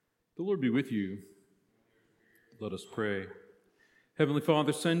The Lord be with you. Let us pray. Heavenly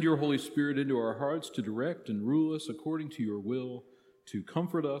Father, send your Holy Spirit into our hearts to direct and rule us according to your will, to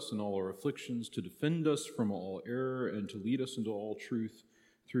comfort us in all our afflictions, to defend us from all error, and to lead us into all truth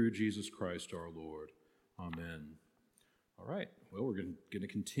through Jesus Christ our Lord. Amen. All right, well, we're going to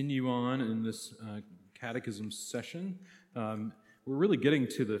continue on in this catechism session. We're really getting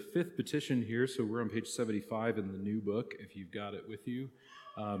to the fifth petition here, so we're on page 75 in the new book, if you've got it with you.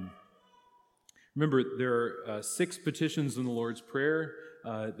 Remember, there are 6 petitions in the Lord's Prayer.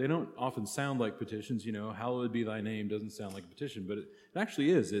 They don't often sound like petitions. You know, hallowed be thy name doesn't sound like a petition, but it actually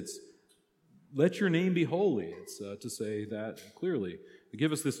is. It's, let your name be holy. It's to say that clearly.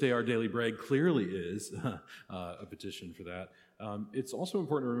 Give us this day our daily bread clearly is a petition for that. It's also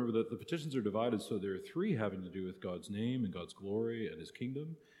important to remember that the petitions are divided, so there are 3 having to do with God's name and God's glory and his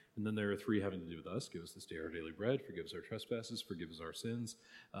kingdom. And then there are 3 having to do with us. Give us this day our daily bread, forgive us our trespasses, forgive us our sins,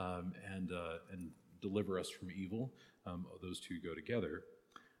 and deliver us from evil. Those 2 go together.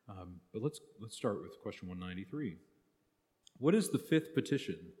 But let's start with question 193. What is the 5th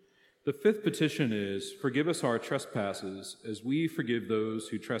petition? The 5th petition is, forgive us our trespasses as we forgive those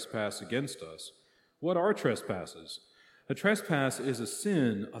who trespass against us. What are trespasses? A trespass is a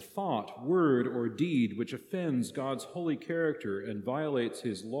sin, a thought, word, or deed which offends God's holy character and violates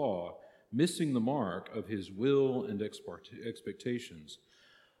his law, missing the mark of his will and expectations.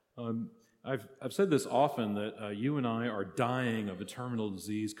 I've said this often, that you and I are dying of a terminal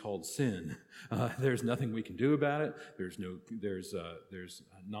disease called sin. There's nothing we can do about it. There's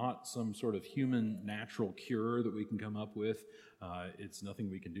not some sort of human natural cure that we can come up with. It's nothing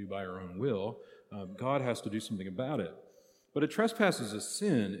we can do by our own will. God has to do something about it. But a trespass is a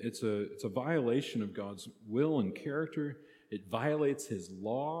sin. It's a violation of God's will and character. It violates his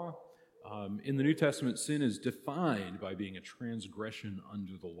law. In the New Testament, sin is defined by being a transgression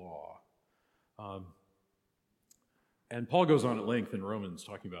under the law. And Paul goes on at length in Romans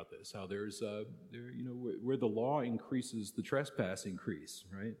talking about this, how there's, where the law increases, the trespass increase,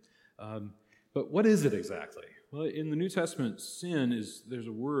 right? But what is it exactly? Well, in the New Testament, sin is, there's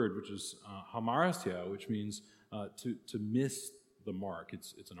a word which is hamartia, which means to miss the mark.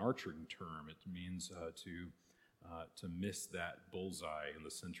 It's an archery term. It means to miss that bullseye in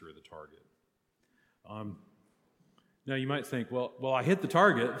the center of the target. Now you might think, well, I hit the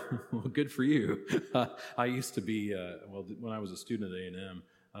target. Well, good for you. I used to be, when I was a student at A&M,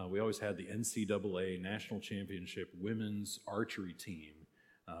 we always had the NCAA National Championship Women's Archery Team.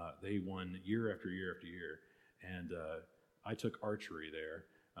 They won year after year after year. And I took archery there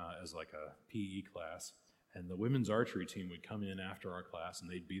as like a PE class. And the women's archery team would come in after our class, and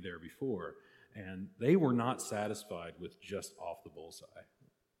they'd be there before. And they were not satisfied with just off the bullseye.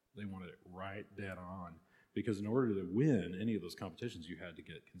 They wanted it right dead on. Because in order to win any of those competitions, you had to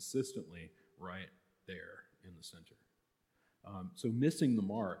get consistently right there in the center. So missing the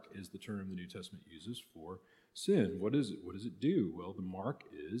mark is the term the New Testament uses for sin. What is it? What does it do? Well, the mark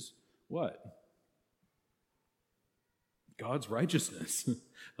is what? God's righteousness.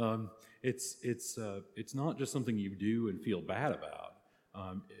 It's not just something you do and feel bad about.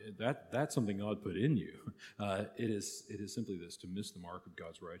 That's something God put in you. It is simply this, to miss the mark of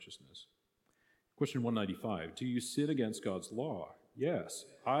God's righteousness. Question 195, do you sin against God's law? Yes,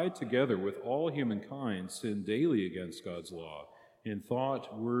 I, together with all humankind, sin daily against God's law, in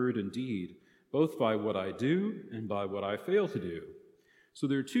thought, word, and deed, both by what I do and by what I fail to do. So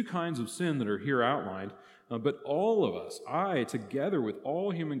there are 2 kinds of sin that are here outlined, but all of us, I, together with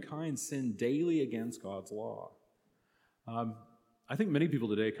all humankind, sin daily against God's law. I think many people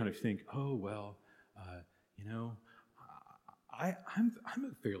today kind of think, oh, well, I'm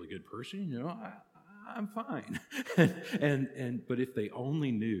a fairly good person, I'm fine. But if they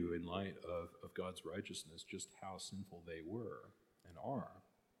only knew, in light of God's righteousness, just how sinful they were and are.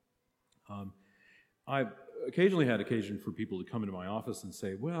 I occasionally had occasion for people to come into my office and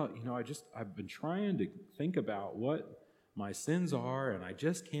say, well, I've been trying to think about what my sins are, and I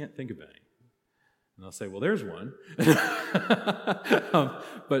just can't think of any. And I'll say, well, there's one.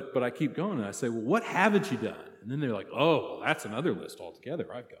 But I keep going, and I say, well, what haven't you done? And then they're like, oh, well, that's another list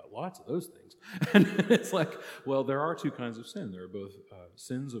altogether. I've got lots of those things. And it's like, well, there are 2 kinds of sin. There are both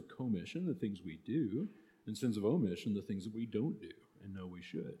sins of commission, the things we do, and sins of omission, the things that we don't do and know we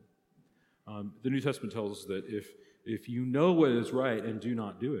should. The New Testament tells us that if you know what is right and do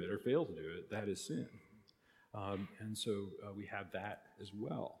not do it or fail to do it, that is sin. And so we have that as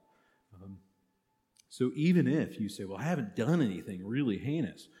well. So even if you say, well, I haven't done anything really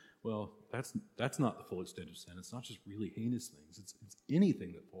heinous, well, that's not the full extent of sin. It's not just really heinous things. It's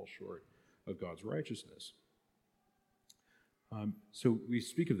anything that falls short of God's righteousness. So we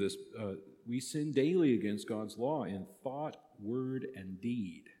speak of this. We sin daily against God's law in thought, word, and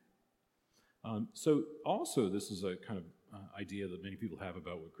deed. So also this is a kind of idea that many people have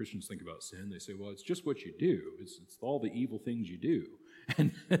about what Christians think about sin. They say, well, it's just what you do. It's all the evil things you do.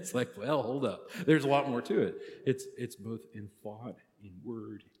 And it's like, well, hold up. There's a lot more to it. It's both in thought, in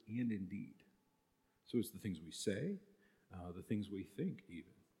word, and in deed. So it's the things we say, the things we think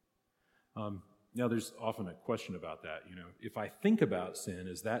even. Now, there's often a question about that. If I think about sin,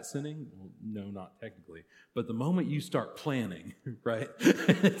 is that sinning? Well, no, not technically. But the moment you start planning, right,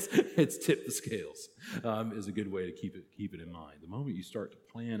 it's tip the scales, is a good way to keep it in mind. The moment you start to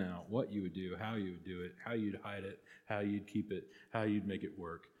plan out what you would do, how you would do it, how you'd hide it, how you'd keep it, how you'd make it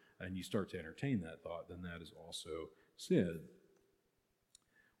work, and you start to entertain that thought, then that is also sin.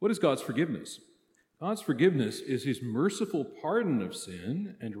 What is God's forgiveness? God's forgiveness is his merciful pardon of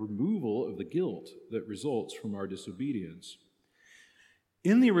sin and removal of the guilt that results from our disobedience.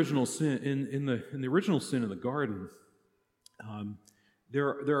 In the original sin, in the original sin in the garden, there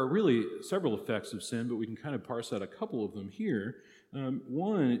are really several effects of sin, but we can kind of parse out a couple of them here.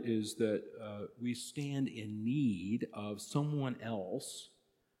 One is that we stand in need of someone else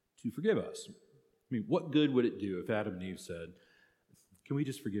to forgive us. I mean, what good would it do if Adam and Eve said, "Can we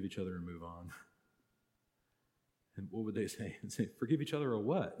just forgive each other and move on?" And what would they say? They'd say, "Forgive each other or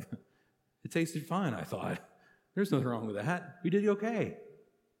what? It tasted fine, I thought. There's nothing wrong with that. We did okay."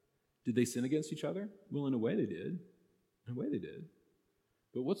 Did they sin against each other? Well, in a way they did. In a way they did.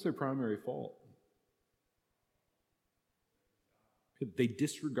 But what's their primary fault? They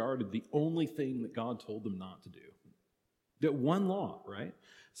disregarded the only thing that God told them not to do. That one law, right?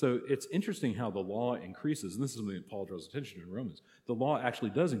 So it's interesting how the law increases, and this is something that Paul draws attention to in Romans. The law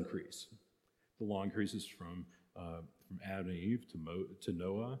actually does increase. The law increases from Adam and Eve to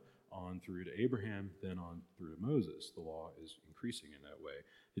Noah, on through to Abraham, then on through to Moses. The law is increasing in that way.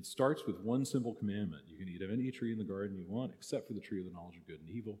 It starts with one simple commandment. You can eat of any tree in the garden you want, except for the tree of the knowledge of good and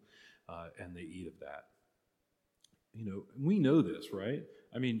evil, and they eat of that. We know this, right?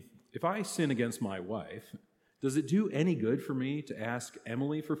 I mean, if I sin against my wife, does it do any good for me to ask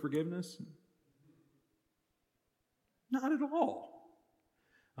Emily for forgiveness? Not at all.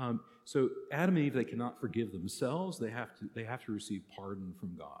 So Adam and Eve, they cannot forgive themselves. They have to receive pardon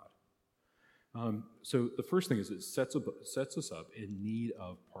from God. So the first thing is it sets us up in need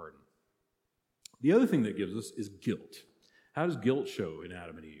of pardon. The other thing that gives us is guilt. How does guilt show in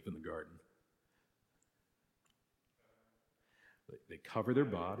Adam and Eve in the garden? They cover their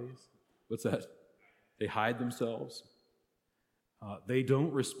bodies. What's that? They hide themselves. They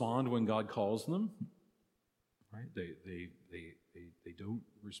don't respond when God calls them. Right? They don't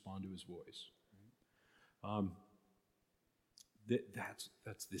respond to his voice. Right?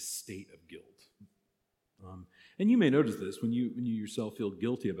 That's this state of guilt. And you may notice this when you yourself feel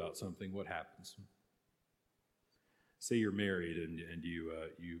guilty about something. What happens? Say you're married and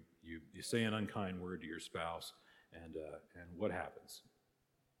you say an unkind word to your spouse, and what happens?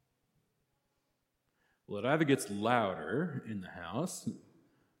 Well, it either gets louder in the house,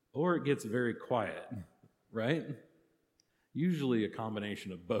 or it gets very quiet, right? Usually a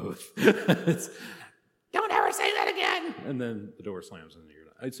combination of both. Don't ever say that again! And then the door slams and you're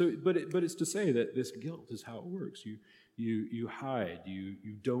not. But it's to say that this guilt is how it works. You hide. You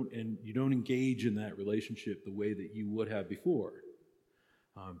don't engage in that relationship the way that you would have before.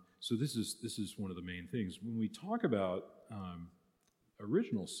 So this is one of the main things when we talk about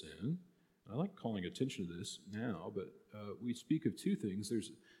original sin. I like calling attention to this now, but we speak of two things.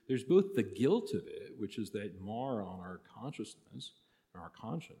 There's both the guilt of it, which is that mar on our consciousness, our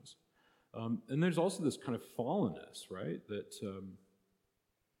conscience, and there's also this kind of fallenness, right? That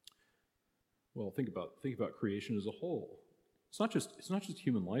think about creation as a whole. It's not just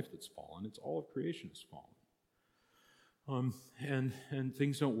human life that's fallen; it's all of creation is fallen, and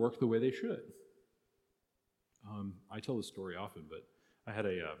things don't work the way they should. I tell this story often, but I had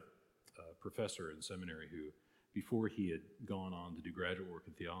a professor in seminary who, before he had gone on to do graduate work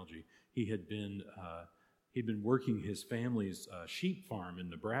in theology, he'd been working his family's sheep farm in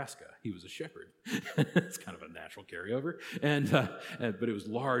Nebraska. He was a shepherd. It's kind of a natural carryover, but it was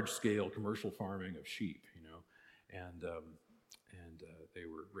large-scale commercial farming of sheep, and they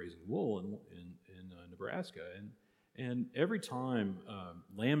were raising wool in Nebraska, and every time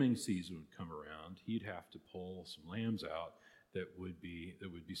lambing season would come around, he'd have to pull some lambs out that would be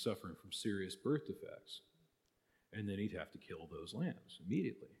suffering from serious birth defects. And then he'd have to kill those lambs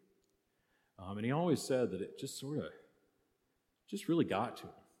immediately. And he always said that it just really got to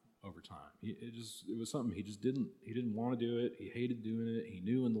him. over time. It was something he didn't want to do it. He hated doing it. He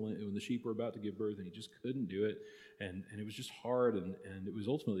knew when the sheep were about to give birth, and he just couldn't do it, and it was just hard. And it was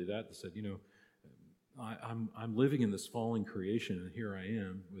ultimately that said, I'm living in this fallen creation, and here I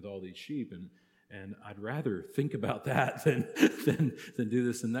am with all these sheep, and I'd rather think about that than do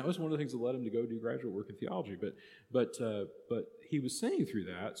this. And that was one of the things that led him to go do graduate work in theology. But he was saying through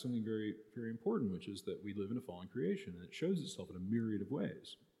that something very, very important, which is that we live in a fallen creation, and it shows itself in a myriad of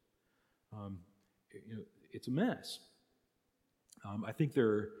ways. It's a mess. I think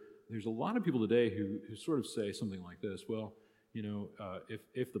there's a lot of people today who sort of say something like this. Well,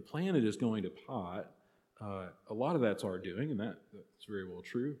 if the planet is going to pot, a lot of that's our doing, and that's very well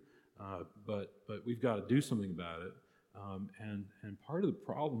true. But we've got to do something about it. And part of the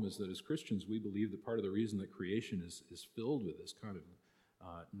problem is that as Christians, we believe that part of the reason that creation is filled with this kind of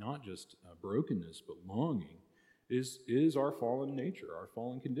not just brokenness, but longing, is our fallen nature, our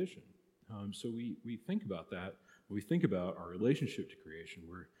fallen condition. So we think about that. When we think about our relationship to creation,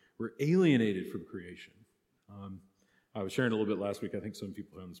 we're alienated from creation. I was sharing a little bit last week. I think some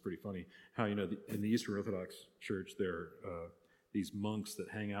people found this pretty funny. How, in the Eastern Orthodox Church, there are these monks that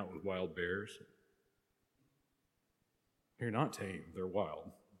hang out with wild bears. They're not tame. They're wild.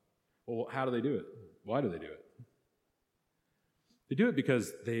 Well, how do they do it? Why do they do it? They do it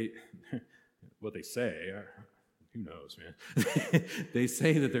because what they say, who knows, man? They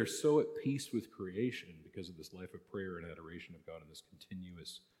say that they're so at peace with creation because of this life of prayer and adoration of God and this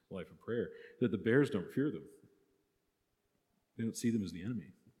continuous life of prayer that the bears don't fear them. They don't see them as the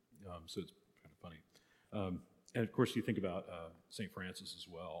enemy. So it's kind of funny. And of course, you think about St. Francis as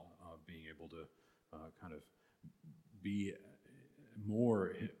well, being able to kind of be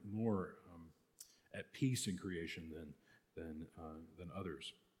more at peace in creation than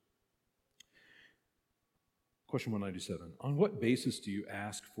others. Question 197. On what basis do you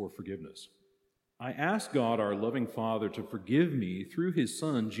ask for forgiveness? I ask God, our loving Father, to forgive me through his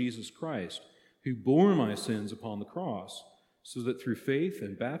Son, Jesus Christ, who bore my sins upon the cross, so that through faith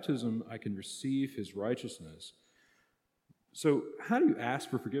and baptism I can receive his righteousness. So how do you ask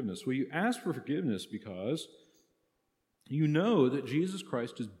for forgiveness? Well, you ask for forgiveness because you know that Jesus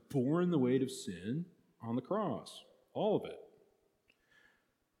Christ has borne the weight of sin on the cross, all of it.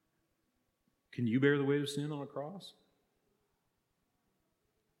 Can you bear the weight of sin on a cross?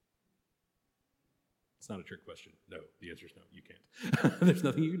 It's not a trick question. No, the answer is no, you can't. There's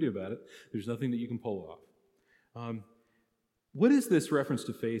nothing you can do about it. There's nothing that you can pull off. What is this reference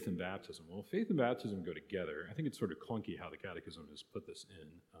to faith and baptism? Well, faith and baptism go together. I think it's sort of clunky how the Catechism has put this in.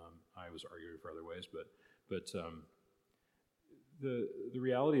 I was arguing for other ways, but the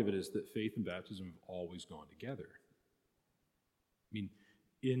reality of it is that faith and baptism have always gone together. I mean,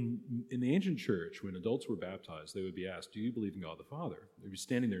 in the ancient church, when adults were baptized, they would be asked, do you believe in God the Father? They'd be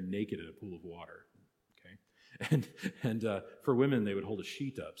standing there naked in a pool of water. And for women, they would hold a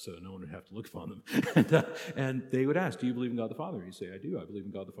sheet up so no one would have to look upon them. And they would ask, do you believe in God the Father? And you say, I do. I believe in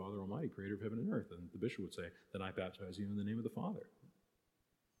God the Father Almighty, creator of heaven and earth. And the bishop would say, then I baptize you in the name of the Father.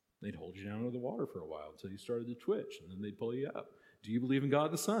 They'd hold you down under the water for a while until you started to twitch, and then they'd pull you up. Do you believe in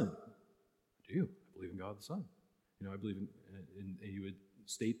God the Son? I do. I believe in God the Son. I believe in and you would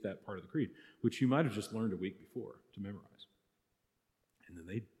state that part of the creed, which you might have just learned a week before to memorize. And then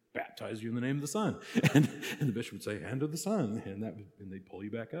they'd baptize you in the name of the Son. And the bishop would say, and of the Son, and they'd pull you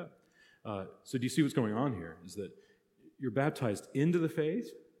back up. So do you see what's going on here? Is that you're baptized into the faith,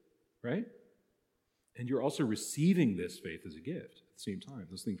 right? And you're also receiving this faith as a gift at the same time.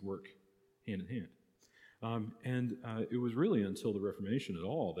 Those things work hand in hand. And it was really until the Reformation at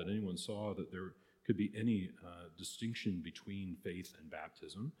all that anyone saw that there could be any distinction between faith and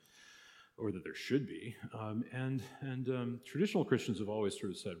baptism, or that there should be. And traditional Christians have always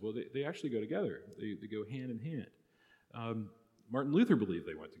sort of said, well, they actually go together. They go hand in hand. Martin Luther believed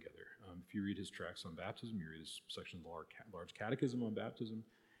they went together. If you read his tracts on baptism, you read his section of the large catechism on baptism,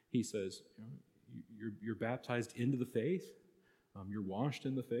 he says, you're baptized into the faith. You're washed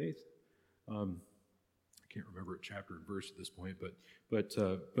in the faith. I can't remember a chapter and verse at this point, but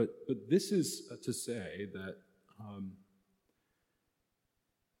this is to say that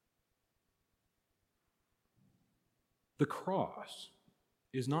the cross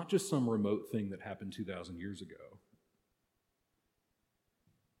is not just some remote thing that happened 2,000 years ago.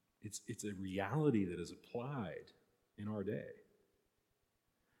 It's a reality that is applied in our day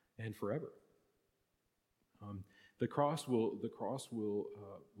and forever. The cross will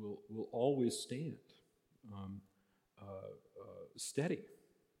always stand steady.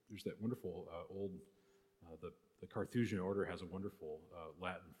 There's that wonderful old the Carthusian order has a wonderful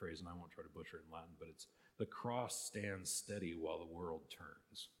Latin phrase, and I won't try to butcher it in Latin, but it's the cross stands steady while the world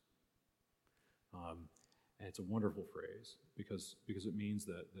turns. And it's a wonderful phrase because it means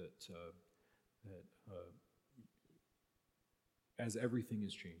that as everything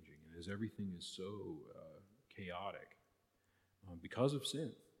is changing and as everything is so chaotic because of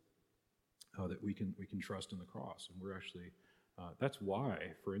sin, that we can trust in the cross, and we're actually that's why,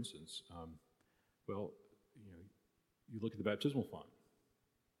 for instance, you look at the baptismal font,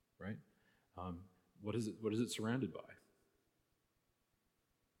 right? What is it surrounded by?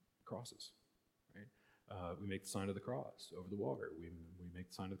 Crosses, right? We make the sign of the cross over the water. We make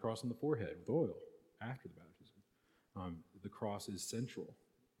the sign of the cross on the forehead with oil after the baptism. The cross is central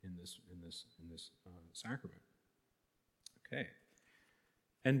in this sacrament. Okay.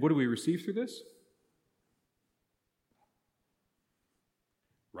 And what do we receive through this?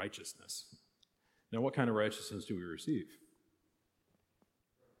 Righteousness. Now, what kind of righteousness do we receive?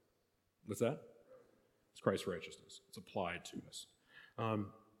 What's that? It's Christ's righteousness. It's applied to us.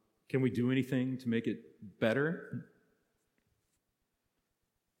 Can we do anything to make it better?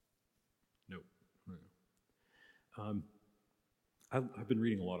 No. I've been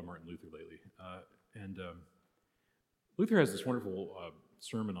reading a lot of Martin Luther lately, and Luther has this wonderful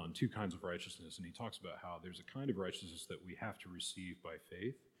sermon on two kinds of righteousness, and he talks about how there's a kind of righteousness that we have to receive by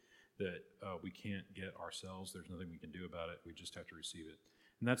faith, that we can't get ourselves. There's nothing we can do about it. We just have to receive it.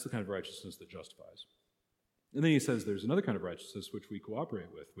 And that's the kind of righteousness that justifies. And then he says there's another kind of righteousness which we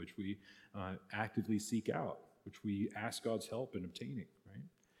cooperate with, which we actively seek out, which we ask God's help in obtaining, right?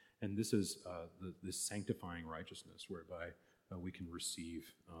 And this is this sanctifying righteousness whereby we can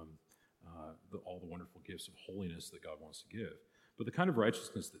receive all the wonderful gifts of holiness that God wants to give. But the kind of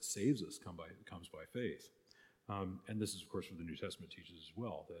righteousness that saves us comes by faith. And this is, of course, what the New Testament teaches as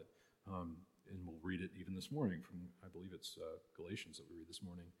well, that, and we'll read it even this morning from, I believe it's Galatians that we read this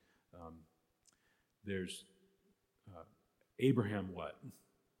morning. There's Abraham what?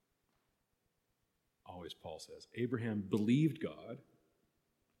 Always Paul says, Abraham believed God,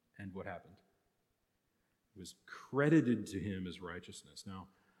 and what happened? It was credited to him as righteousness. Now,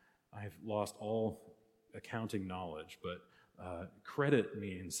 I've lost all accounting knowledge, but credit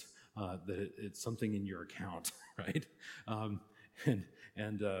means that it's something in your account, right? I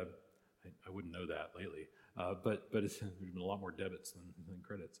wouldn't know that lately, but there's been a lot more debits than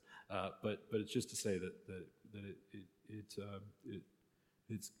credits. But it's just to say that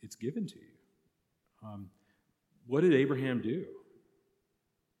it's given to you. What did Abraham do?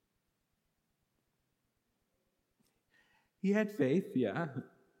 He had faith, yeah,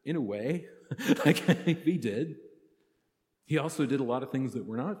 in a way. He did. He also did a lot of things that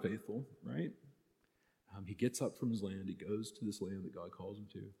were not faithful, right? He gets up from his land. He goes to this land that God calls him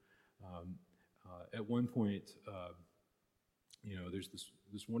to. At one point, there's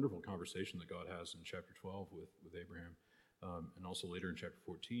this wonderful conversation that God has in chapter 12 with Abraham, and also later in chapter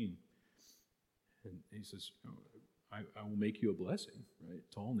 14. And he says, I will make you a blessing, right,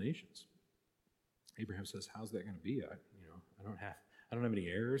 to all nations. Abraham says, how's that going to be? I don't have any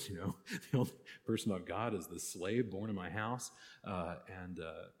heirs, The only person I've got is the slave born in my house, and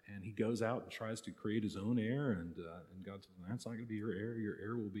he goes out and tries to create his own heir, and God says, that's not going to be your heir. Your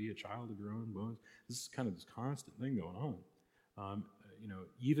heir will be a child of your own bones. This is kind of this constant thing going on.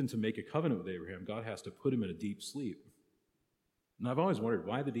 Even to make a covenant with Abraham, God has to put him in a deep sleep. And I've always wondered,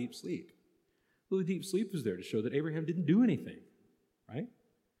 why the deep sleep? Well, the deep sleep was there to show that Abraham didn't do anything, right?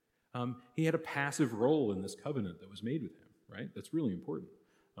 He had a passive role in this covenant that was made with him, right? That's really important.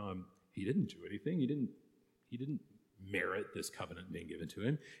 He didn't do anything. He didn't merit this covenant being given to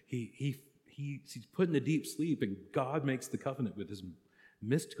him. He's put in a deep sleep, and God makes the covenant with his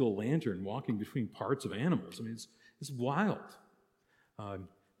mystical lantern walking between parts of animals. I mean, it's wild.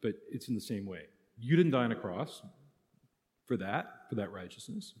 But it's in the same way. You didn't die on a cross for that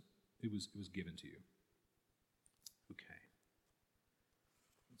righteousness. It was given to you. Okay.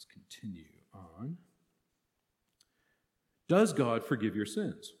 Let's continue on. Does God forgive your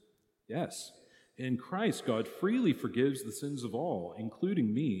sins? Yes. In Christ, God freely forgives the sins of all,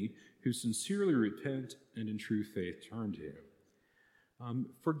 including me, who sincerely repent and in true faith turn to him.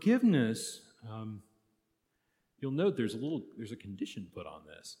 Forgiveness, you'll note there's a condition put on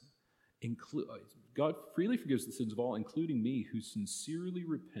this. God freely forgives the sins of all, including me, who sincerely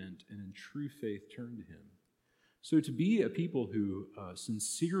repent and in true faith turn to him. So to be a people who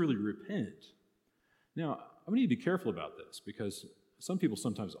sincerely repent. Now, I'm going to need to be careful about this, because some people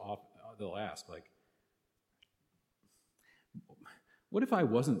sometimes they'll ask, like, what if I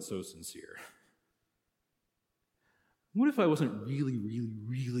wasn't so sincere? What if I wasn't really, really,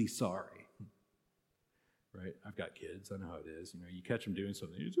 really sorry? Right? I've got kids. I know how it is. You catch them doing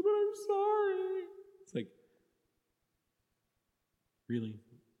something. You say, but I'm sorry. It's like, really?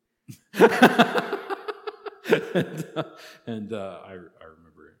 I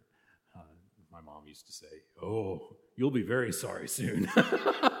remember my mom used to say, "Oh, you'll be very sorry soon."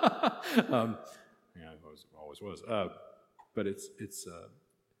 Yeah, always was. But it's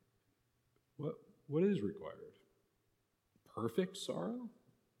what is required? Perfect sorrow?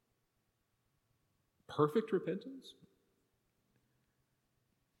 Perfect repentance?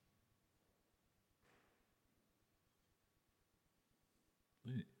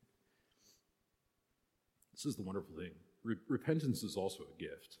 This is the wonderful thing. Repentance is also a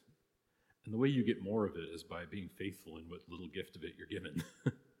gift. And the way you get more of it is by being faithful in what little gift of it you're given.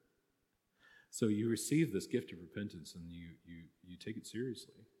 So you receive this gift of repentance and you take it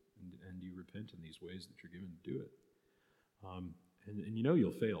seriously and you repent in these ways that you're given to do it. And you know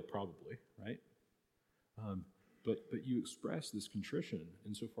you'll fail probably, right? But you express this contrition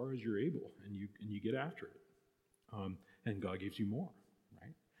insofar as you're able and you get after it. And God gives you more,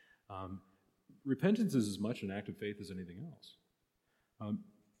 right? Repentance is as much an act of faith as anything else.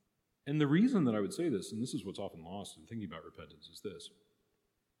 And the reason that I would say this, and this is what's often lost in thinking about repentance, is this.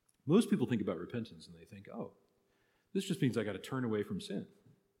 Most people think about repentance and they think, oh, this just means I got to turn away from sin.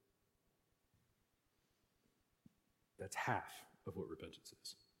 That's half of what repentance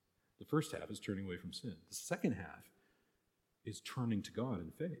is. The first half is turning away from sin. The second half is turning to God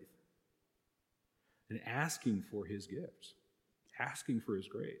in faith and asking for his gifts, asking for his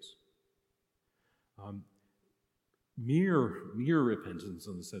grace. Mere repentance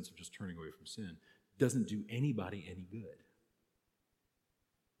in the sense of just turning away from sin doesn't do anybody any good.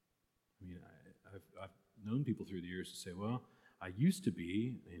 I mean, I've known people through the years who say, well, I used to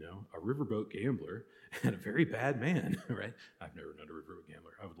be, a riverboat gambler and a very bad man, right? I've never known a riverboat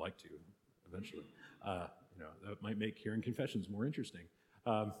gambler. I would like to eventually. That might make hearing confessions more interesting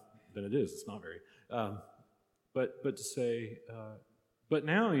than it is. It's not very. But to say, but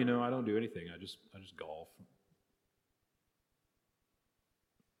now, I don't do anything. I just golf.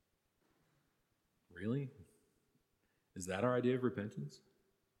 Really? Is that our idea of repentance?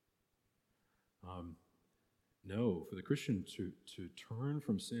 No, for the Christian to turn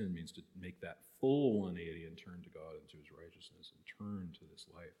from sin means to make that full 180 and turn to God and to his righteousness and turn to this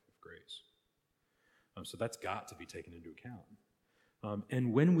life of grace. So that's got to be taken into account.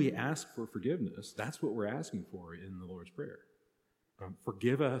 And when we ask for forgiveness, that's what we're asking for in the Lord's Prayer.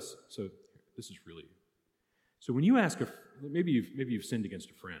 Forgive us. So this is really. So when you ask, maybe you've sinned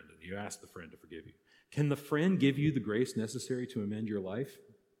against a friend and you ask the friend to forgive you. Can the friend give you the grace necessary to amend your life?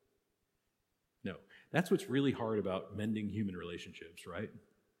 No. That's what's really hard about mending human relationships, right?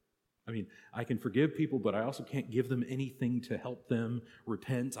 I mean, I can forgive people, but I also can't give them anything to help them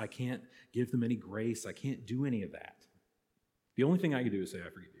repent. I can't give them any grace. I can't do any of that. The only thing I can do is say, I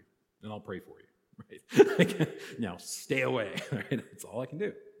forgive you, and I'll pray for you, right? Now, stay away, right? That's all I can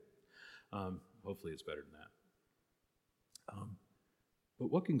do. Hopefully it's better than that.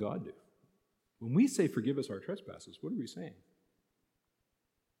 But what can God do? When we say forgive us our trespasses, what are we saying?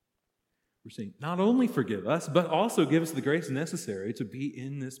 We're saying, not only forgive us, but also give us the grace necessary to be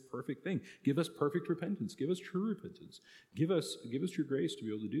in this perfect thing. Give us perfect repentance. Give us true repentance. Give us your grace to be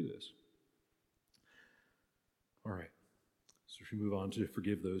able to do this. All right. So if we move on to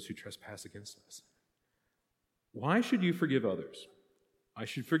forgive those who trespass against us. Why should you forgive others? I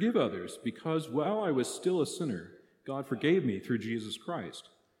should forgive others because while I was still a sinner, God forgave me through Jesus Christ.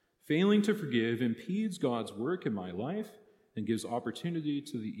 Failing to forgive impedes God's work in my life and gives opportunity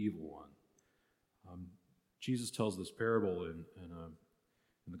to the evil one. Jesus tells this parable in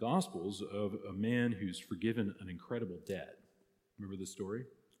the Gospels of a man who's forgiven an incredible debt. Remember this story?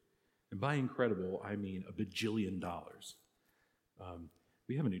 And by incredible, I mean $1 bajillion.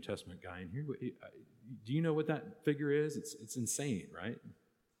 We have a New Testament guy in here. Do you know what that figure is? It's insane, right?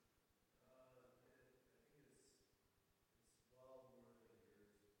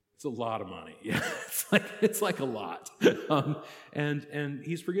 It's a lot of money. Yeah, it's like a lot. And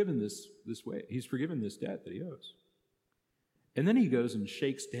he's forgiven this way. He's forgiven this debt that he owes. And then he goes and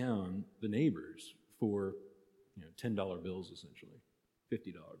shakes down the neighbors for $10 bills, essentially,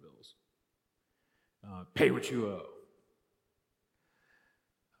 $50 bills. Pay what you owe.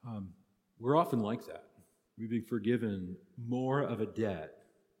 We're often like that. We've been forgiven more of a debt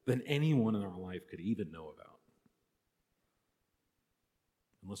than anyone in our life could even know about.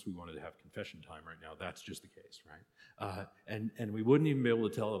 Unless we wanted to have confession time right now, that's just the case, right? And we wouldn't even be able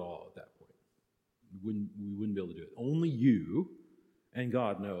to tell it all at that point. We wouldn't be able to do it. Only you and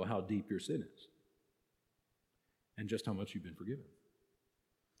God know how deep your sin is and just how much you've been forgiven.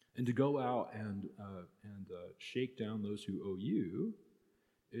 And to go out and shake down those who owe you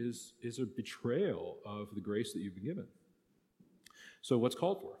is a betrayal of the grace that you've been given. So what's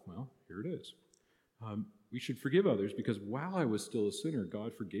called for? Well, here it is. We should forgive others because while I was still a sinner,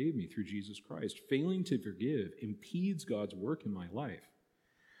 God forgave me through Jesus Christ. Failing to forgive impedes God's work in my life.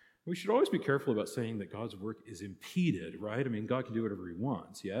 We should always be careful about saying that God's work is impeded, right? I mean, God can do whatever he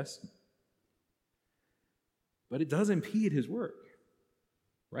wants, yes? But it does impede his work,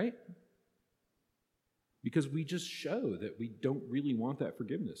 right? Because we just show that we don't really want that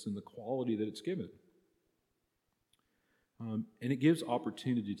forgiveness and the quality that it's given. And it gives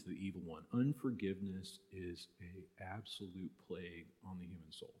opportunity to the evil one. Unforgiveness is an absolute plague on the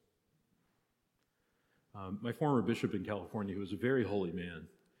human soul. My former bishop in California, who was a very holy man,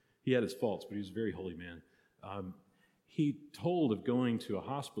 he had his faults, but he was a very holy man. He told of going to a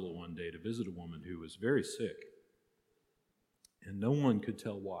hospital one day to visit a woman who was very sick, and no one could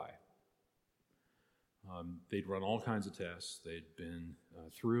tell why. They'd run all kinds of tests. They'd been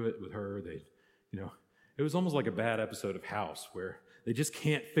through it with her. It was almost like a bad episode of House where they just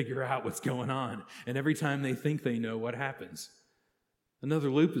can't figure out what's going on. And every time they think they know, what happens? Another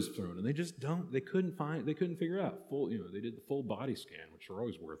loop is thrown, and they couldn't figure it out. They did the full body scan, which are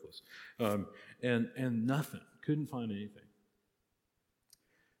always worthless. And nothing. Couldn't find anything.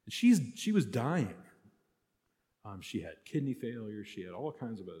 She was dying. She had kidney failure. She had all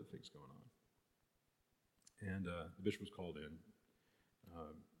kinds of other things going on. And the bishop was called in.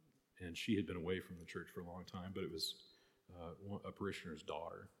 And she had been away from the church for a long time, but it was a parishioner's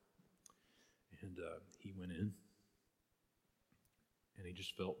daughter. And he went in, and he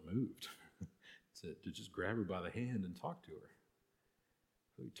just felt moved to just grab her by the hand and talk to her.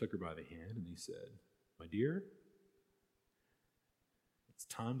 So he took her by the hand, and he said, "My dear, it's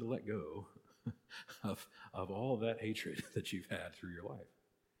time to let go of all that hatred that you've had through your life."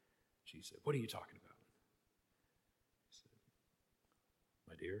 She said, "What are you talking about?"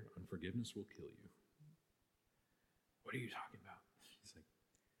 "My dear, unforgiveness will kill you." "What are you talking about?" He's like,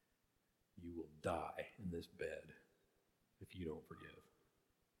 "You will die in this bed if you don't forgive."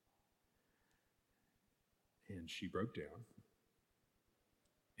 And she broke down,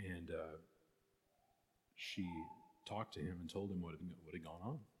 and she talked to him and told him what had gone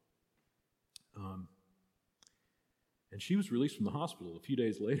on. And she was released from the hospital a few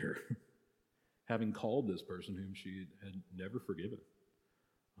days later, having called this person whom she had never forgiven.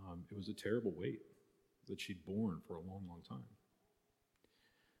 It was a terrible weight that she'd borne for a long, long time.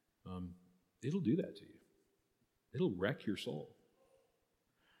 It'll do that to you. It'll wreck your soul.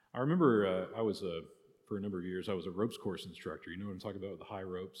 I remember for a number of years, I was a ropes course instructor. You know what I'm talking about, with the high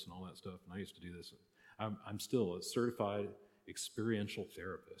ropes and all that stuff, and I used to do this. I'm still a certified experiential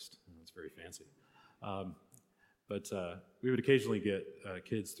therapist. That's very fancy. But we would occasionally get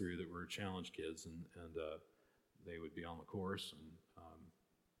kids through that were challenged kids, and they would be on the course, and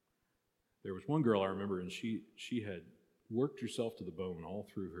there was one girl I remember, and she had worked herself to the bone all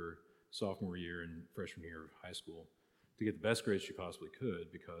through her sophomore year and freshman year of high school to get the best grades she possibly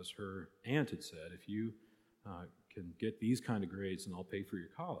could, because her aunt had said, "If you can get these kind of grades, then I'll pay for your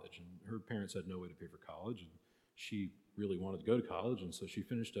college." And her parents had no way to pay for college, and she really wanted to go to college, and so she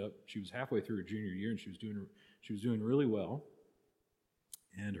finished up. She was halfway through her junior year, and she was doing really well.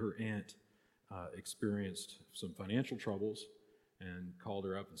 And her aunt experienced some financial troubles, and called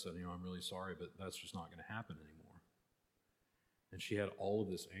her up and said, "I'm really sorry, but that's just not going to happen anymore." And she had all of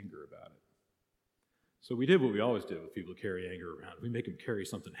this anger about it. So we did what we always do with people who carry anger around. We make them carry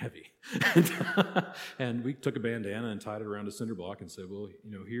something heavy. And we took a bandana and tied it around a cinder block and said, "Well,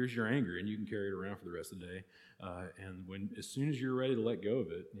 here's your anger, and you can carry it around for the rest of the day. And as soon as you're ready to let go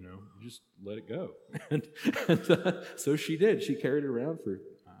of it, you just let it go." And so she did. She carried it around for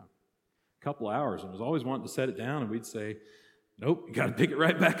a couple hours and was always wanting to set it down, and we'd say, "Nope, you got to pick it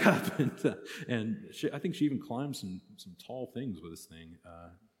right back up." And I think she even climbed some tall things with this thing,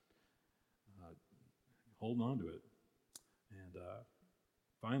 holding on to it. And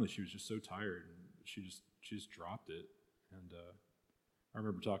finally, she was just so tired, and she just dropped it. And I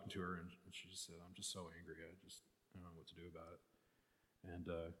remember talking to her, and she just said, "I'm just so angry. I don't know what to do about it." And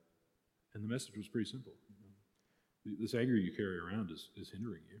the message was pretty simple. This anger you carry around is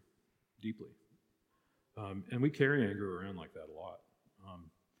hindering you deeply. And we carry anger around like that a lot.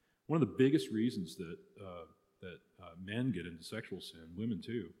 One of the biggest reasons that men get into sexual sin, women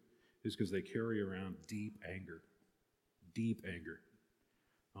too, is because they carry around deep anger. Deep anger.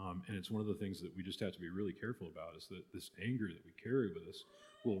 And it's one of the things that we just have to be really careful about, is that this anger that we carry with us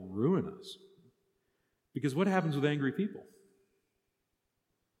will ruin us. Because what happens with angry people?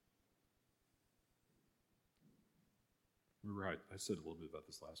 Right, I said a little bit about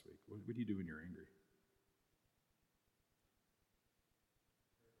this last week. What do you do when you're angry?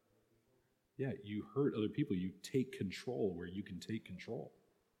 you hurt other people. You take control where you can take control.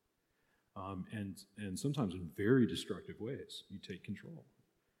 And sometimes in very destructive ways, you take control.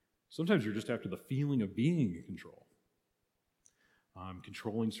 Sometimes you're just after the feeling of being in control.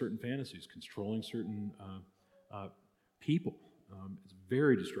 Controlling certain fantasies, controlling certain people. It's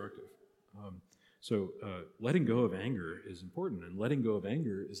very destructive. So letting go of anger is important, and letting go of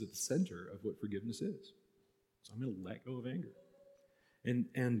anger is at the center of what forgiveness is. So I'm going to let go of anger.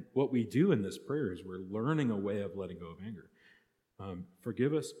 And what we do in this prayer is we're learning a way of letting go of anger.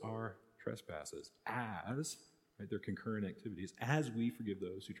 Forgive us our trespasses as, right, they're concurrent activities, as we forgive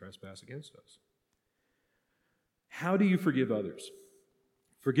those who trespass against us. How do you forgive others?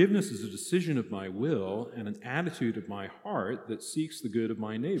 Forgiveness is a decision of my will and an attitude of my heart that seeks the good of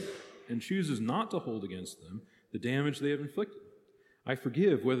my neighbor and chooses not to hold against them the damage they have inflicted. I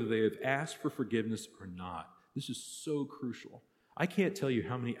forgive whether they have asked for forgiveness or not. This is so crucial. I can't tell you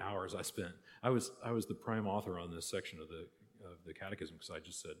how many hours I spent. I was the prime author on this section of the Catechism because I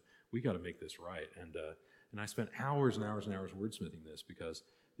just said, we got to make this right. And I spent hours and hours and hours wordsmithing this because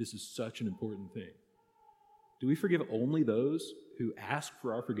this is such an important thing. Do we forgive only those who ask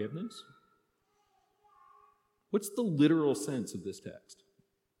for our forgiveness? What's the literal sense of this text?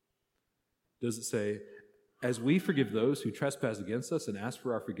 Does it say, as we forgive those who trespass against us and ask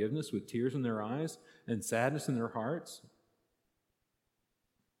for our forgiveness with tears in their eyes and sadness in their hearts?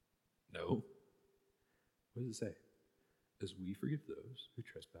 No. What does it say? As we forgive those who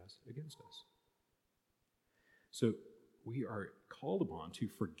trespass against us. So we are called upon to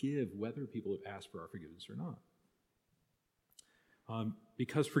forgive whether people have asked for our forgiveness or not.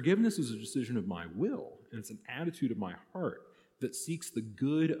 Because forgiveness is a decision of my will, and it's an attitude of my heart that seeks the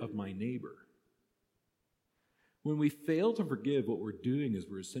good of my neighbor. When we fail to forgive, what we're doing is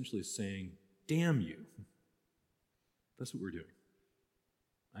we're essentially saying, damn you. That's what we're doing.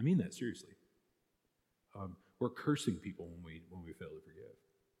 I mean that seriously. We're cursing people when we fail to forgive.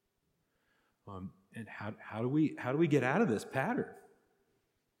 And how do we get out of this pattern?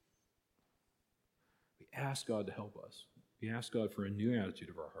 We ask God to help us. We ask God for a new attitude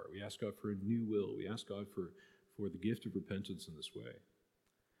of our heart. We ask God for a new will. We ask God for the gift of repentance in this way.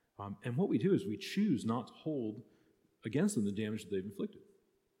 And what we do is we choose not to hold against them the damage that they've inflicted.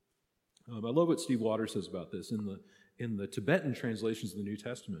 I love what Steve Waters says about this. In the Tibetan translations of the New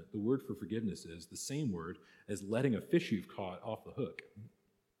Testament, the word for forgiveness is the same word as letting a fish you've caught off the hook.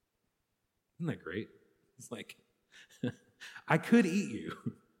 Isn't that great? It's like, I could eat you,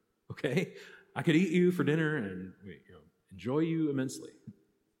 okay? I could eat you for dinner and enjoy you immensely.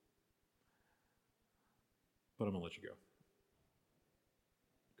 But I'm going to let you go.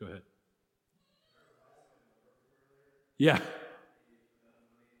 Go ahead. Yeah.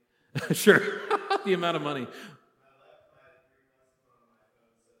 Sure. The amount of money.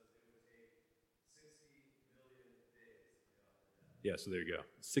 Yeah, so there you go.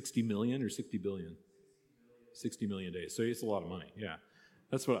 60 million or 60 billion? 60 million days. So it's a lot of money, yeah.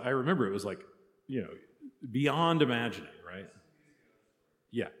 That's what I remember. It was like, beyond imagining, right?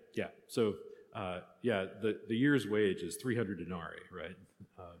 Yeah. So, the year's wage is 300 denarii, right?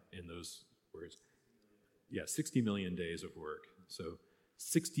 In those words. Yeah, 60 million days of work. So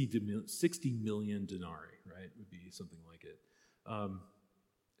 60 million denarii, right, would be something like it.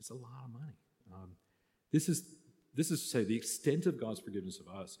 It's a lot of money. This is to say the extent of God's forgiveness of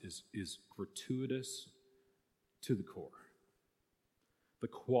us is gratuitous to the core. The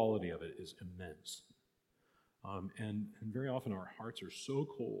quality of it is immense. And very often our hearts are so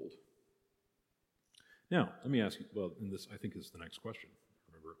cold. Now, let me ask you, and this I think is the next question.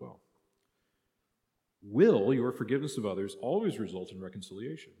 Remember it well. Will your forgiveness of others always result in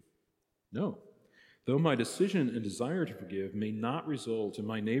reconciliation? No. Though my decision and desire to forgive may not result in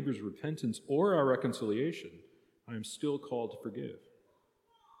my neighbor's repentance or our reconciliation, I am still called to forgive.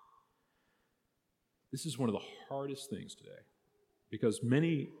 This is one of the hardest things today, because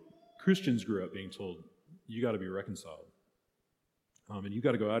many Christians grew up being told, you got to be reconciled. And you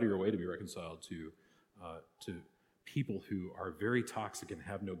got to go out of your way to be reconciled to people who are very toxic and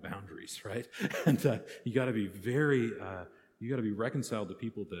have no boundaries, right? And you got to be you got to be reconciled to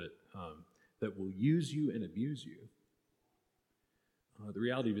people that will use you and abuse you. The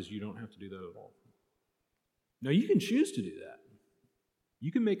reality is you don't have to do that at all. Now, you can choose to do that.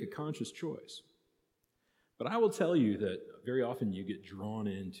 You can make a conscious choice. But I will tell you that very often you get drawn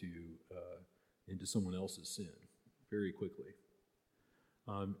into someone else's sin very quickly.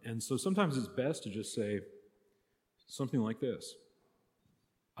 And so sometimes it's best to just say something like this: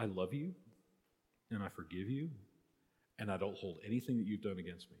 I love you, and I forgive you, and I don't hold anything that you've done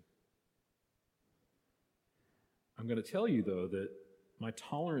against me. I'm going to tell you, though, that my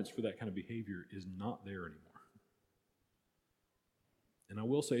tolerance for that kind of behavior is not there anymore. And I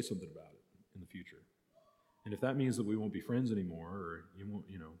will say something about it in the future. And if that means that we won't be friends anymore, or we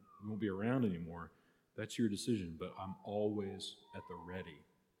won't be around anymore, that's your decision. But I'm always at the ready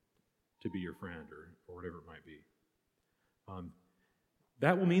to be your friend, or whatever it might be.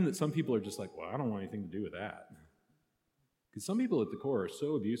 That will mean that some people are just like, well, I don't want anything to do with that. Because some people at the core are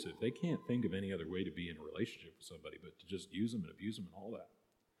so abusive, they can't think of any other way to be in a relationship with somebody but to just use them and abuse them and all that.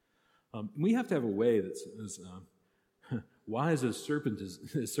 We have to have a way that's as wise as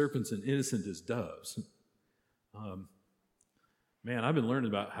serpents and innocent as doves. Man, I've been learning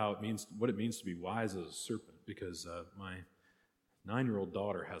about what it means to be wise as a serpent, because my 9-year-old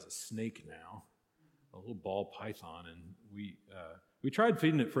daughter has a snake now, a little ball python, and we tried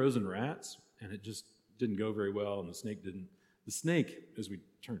feeding it frozen rats, and it just didn't go very well, and the snake didn't. The snake, as it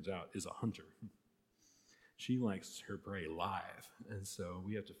turns out, is a hunter. She likes her prey live, and so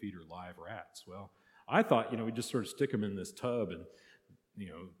we have to feed her live rats. Well, I thought, we'd just sort of stick them in this tub, and,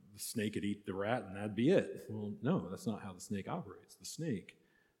 the snake would eat the rat, and that'd be it. Well, no, that's not how the snake operates. The snake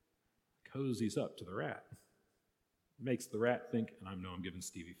cozies up to the rat. Makes the rat think, and I know I'm giving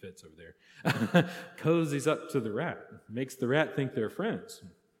Stevie fits over there, cozies up to the rat. Makes the rat think they're friends.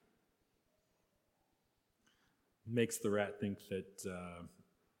 Makes the rat think that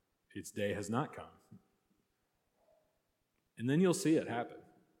its day has not come. And then you'll see it happen.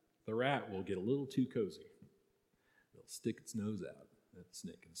 The rat will get a little too cozy. It'll stick its nose out at the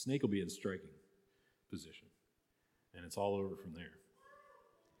snake. And the snake will be in striking position. And it's all over from there.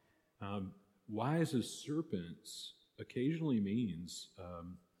 Wise as serpents occasionally means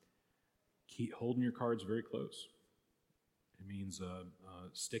keep holding your cards very close. It means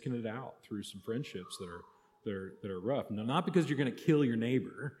sticking it out through some friendships that are rough. Now, not because you're going to kill your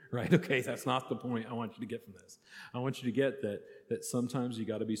neighbor, right? Okay, that's not the point I want you to get from this. I want you to get that sometimes you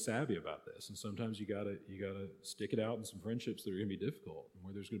got to be savvy about this, and sometimes you got to stick it out in some friendships that are going to be difficult and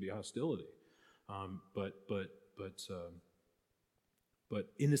where there's going to be hostility. But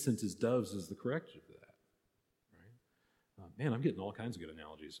innocent as doves is the corrective to that, right? Man, I'm getting all kinds of good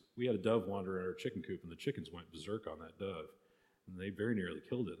analogies. We had a dove wander in our chicken coop, and the chickens went berserk on that dove, and they very nearly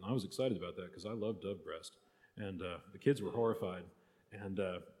killed it. And I was excited about that because I love dove breast, and the kids were horrified, and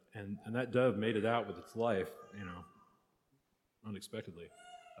that dove made it out with its life, unexpectedly.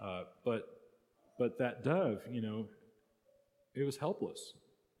 But that dove, it was helpless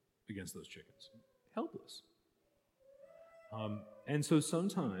against those chickens, helpless. And so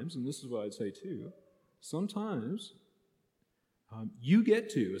sometimes, and this is what I'd say too, sometimes you get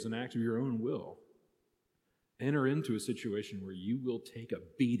to, as an act of your own will, enter into a situation where you will take a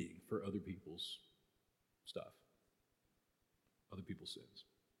beating for other people's stuff, other people's sins.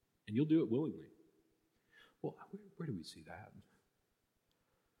 And you'll do it willingly. Well, where do we see that?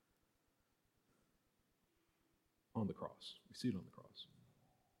 On the cross. We see it on the cross.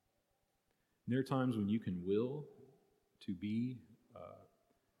 And there are times when you can will to be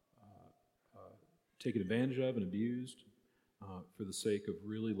taken advantage of and abused for the sake of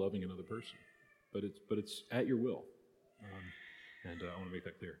really loving another person. But it's at your will. And I want to make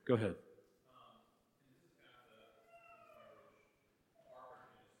that clear. Go ahead.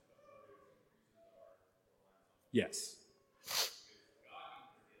 Yes.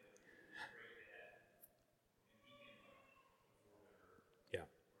 Yeah.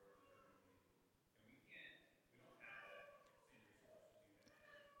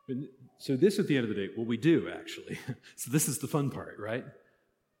 So this, at the end of the day, well, we do, actually. So this is the fun part, right?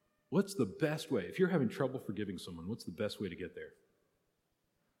 What's the best way? If you're having trouble forgiving someone, what's the best way to get there?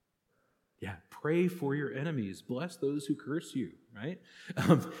 Yeah, pray for your enemies. Bless those who curse you, right?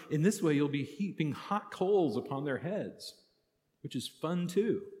 In this way, you'll be heaping hot coals upon their heads, which is fun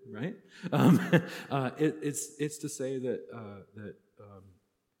too, right? It's to say that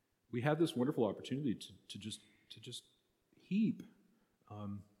we have this wonderful opportunity to just heap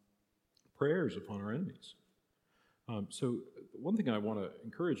prayers upon our enemies. So one thing I want to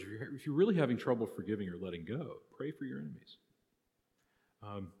encourage, if you're really having trouble forgiving or letting go, pray for your enemies.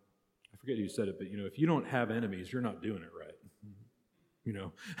 I forget who said it, but if you don't have enemies, you're not doing it right.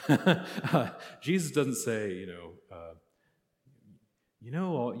 Jesus doesn't say,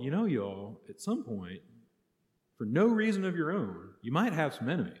 y'all, at some point, for no reason of your own, you might have some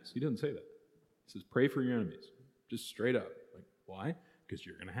enemies. He doesn't say that. He says, pray for your enemies, just straight up. Like, why? Because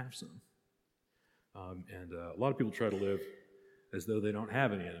you're going to have some. And a lot of people try to live as though they don't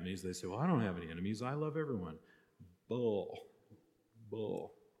have any enemies. They say, well, I don't have any enemies. I love everyone. Bull.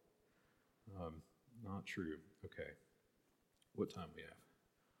 Not true. Okay. What time we have?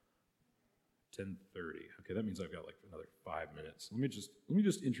 10:30. Okay, that means I've got like another 5 minutes. Let me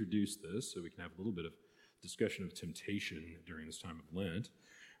just introduce this so we can have a little bit of discussion of temptation during this time of Lent.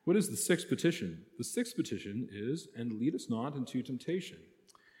 What is the sixth petition? The sixth petition is, "And lead us not into temptation."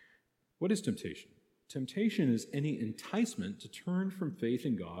 What is temptation? Temptation is any enticement to turn from faith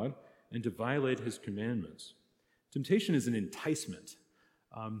in God and to violate his commandments. Temptation is an enticement.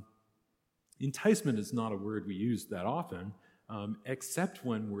 Enticement is not a word we use that often, except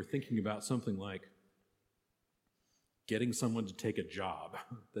when we're thinking about something like getting someone to take a job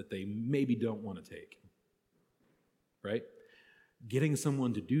that they maybe don't want to take, right? Getting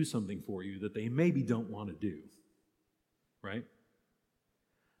someone to do something for you that they maybe don't want to do, right?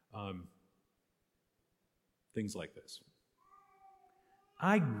 Things like this.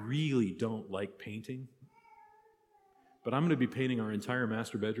 I really don't like painting, but I'm going to be painting our entire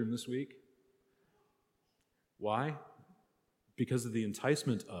master bedroom this week. Why? Because of the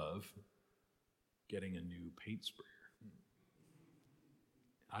enticement of getting a new paint sprayer.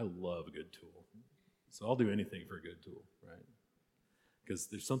 I love a good tool, so I'll do anything for a good tool, right? Because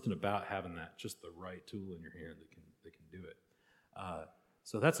there's something about having that, just the right tool in your hand that can do it.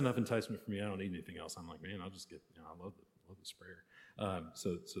 So that's enough enticement for me. I don't need anything else. I'm like, man, I'll just get. I love the sprayer.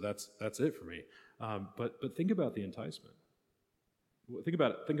 So that's it for me. But think about the enticement. Think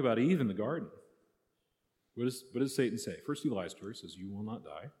about Eve in the garden. What does Satan say? First, he lies to her, says, "You will not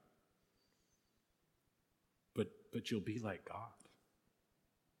die, but you'll be like God."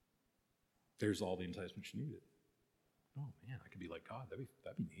 There's all the enticement she needed. Oh man, I could be like God. That'd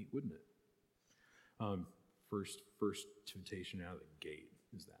be neat, wouldn't it? First temptation out of the gate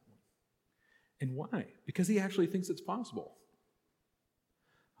is that one. And why? Because he actually thinks it's possible.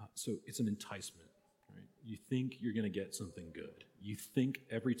 So it's an enticement, right? You think you're going to get something good. You think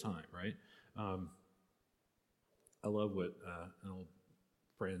every time, right? I love what an old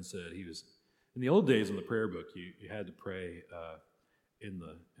friend said. He was in the old days in the prayer book. You had to pray in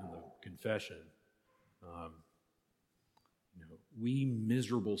the confession. We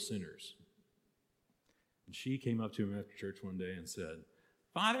miserable sinners. And she came up to him after church one day and said,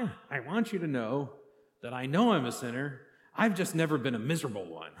 "Father, I want you to know that I know I'm a sinner. I've just never been a miserable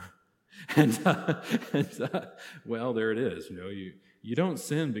one." Well, there it is. You don't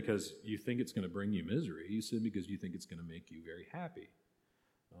sin because you think it's going to bring you misery. You sin because you think it's going to make you very happy.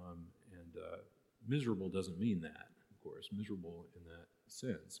 Miserable doesn't mean that, of course. Miserable in that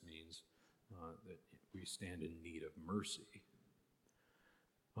sense means that we stand in need of mercy.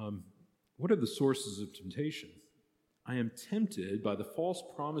 What are the sources of temptation? I am tempted by the false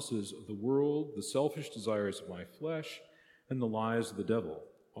promises of the world, the selfish desires of my flesh, and the lies of the devil,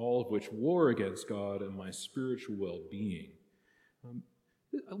 all of which war against God and my spiritual well-being.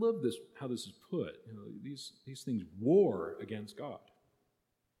 I love this, how this is put. These things war against God.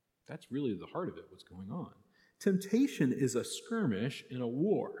 That's really the heart of it, what's going on. Temptation is a skirmish in a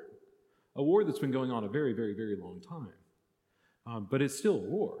war that's been going on a very, very, very long time. But it's still a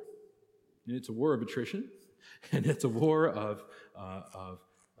war. And it's a war of attrition, and it's a war of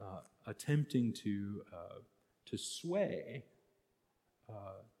attempting to sway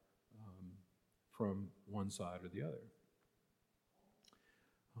from one side or the other.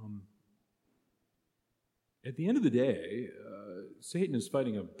 At the end of the day, Satan is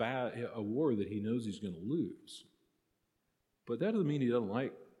fighting a war that he knows he's going to lose. But that doesn't mean he doesn't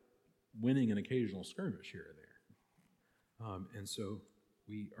like winning an occasional skirmish here or there. And so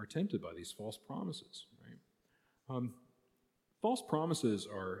we are tempted by these false promises, right? False promises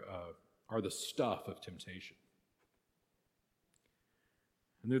are the stuff of temptation.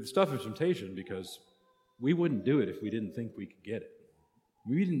 And they're the stuff of temptation because we wouldn't do it if we didn't think we could get it.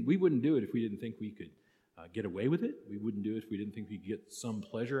 We wouldn't do it if we didn't think we could get away with it. We wouldn't do it if we didn't think we could get some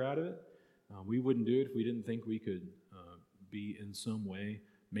pleasure out of it. We wouldn't do it if we didn't think we could be in some way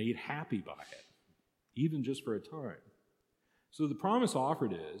made happy by it, even just for a time. So the promise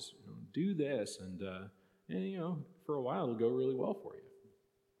offered is, do this, and for a while it'll go really well for you.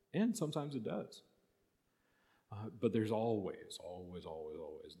 And sometimes it does. But there's always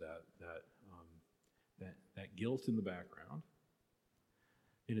that guilt in the background.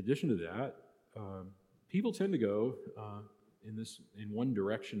 In addition to that, people tend to go in one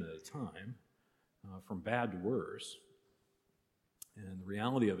direction at a time, from bad to worse. And the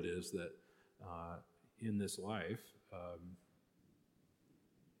reality of it is that in this life,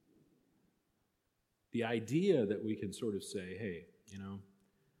 the idea that we can sort of say, hey,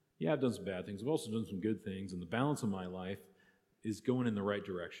 I've done some bad things, I've also done some good things, and the balance of my life is going in the right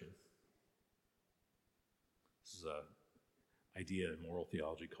direction. This is an idea in moral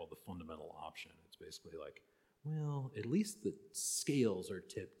theology called the fundamental option. It's basically like, well, at least the scales are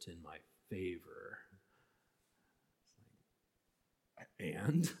tipped in my favor.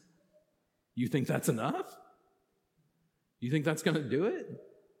 And? You think that's enough? You think that's going to do it?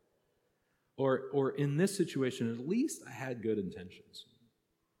 Or in this situation, at least I had good intentions.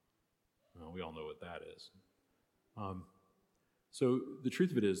 Well, we all know what that is. So the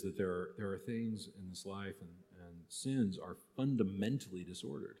truth of it is that there are things in this life, and sins are fundamentally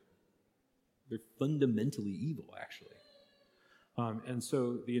disordered. They're fundamentally evil, actually. And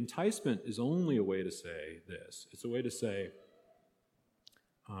so the enticement is only a way to say this. It's a way to say,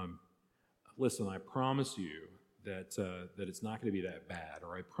 listen, I promise you that it's not going to be that bad,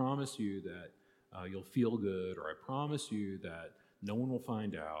 or I promise you that you'll feel good, or I promise you that no one will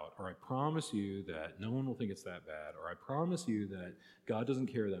find out, or I promise you that no one will think it's that bad, or I promise you that God doesn't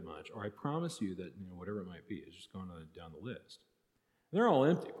care that much, or I promise you that, whatever it might be. It's just going down the list. And they're all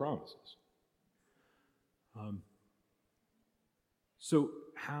empty promises. So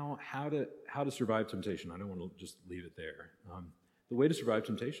how to survive temptation? I don't want to just leave it there. The way to survive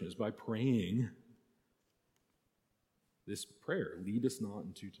temptation is by praying this prayer, lead us not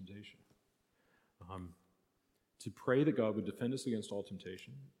into temptation. To pray that God would defend us against all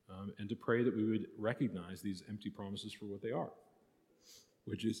temptation, and to pray that we would recognize these empty promises for what they are,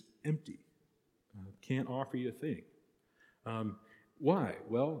 which is empty. Can't offer you a thing. Why?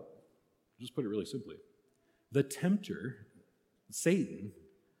 Well, just put it really simply. The tempter, Satan,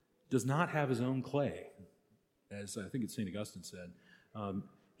 does not have his own clay. As I think it's St. Augustine said,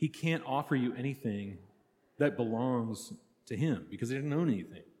 he can't offer you anything that belongs to him because he didn't own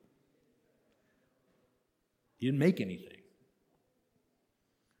anything. He didn't make anything.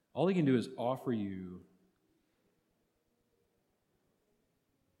 All he can do is offer you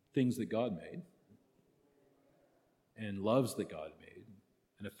things that God made, and loves that God made,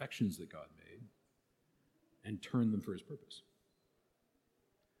 and affections that God made, and turn them for his purpose.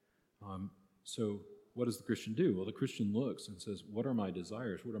 So what does the Christian do? Well, the Christian looks and says, what are my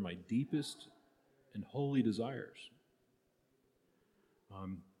desires? What are my deepest and holy desires?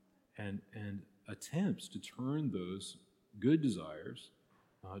 And attempts to turn those good desires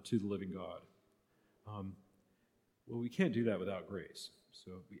to the living God. Well, we can't do that without grace.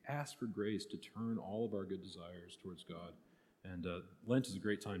 So we ask for grace to turn all of our good desires towards God. And Lent is a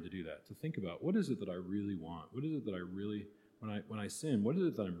great time to do that, to think about, what is it that I really want? What is it that I really, when I sin, what is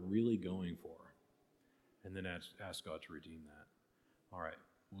it that I'm really going for? And then ask God to redeem that. All right,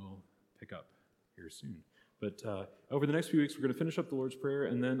 we'll pick up here soon. But over the next few weeks, we're going to finish up the Lord's Prayer,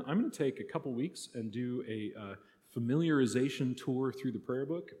 and then I'm going to take a couple weeks and do a familiarization tour through the prayer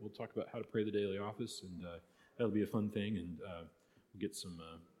book. We'll talk about how to pray the daily office, and that'll be a fun thing, and we'll get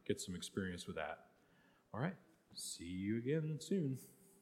some experience with that. All right, see you again soon.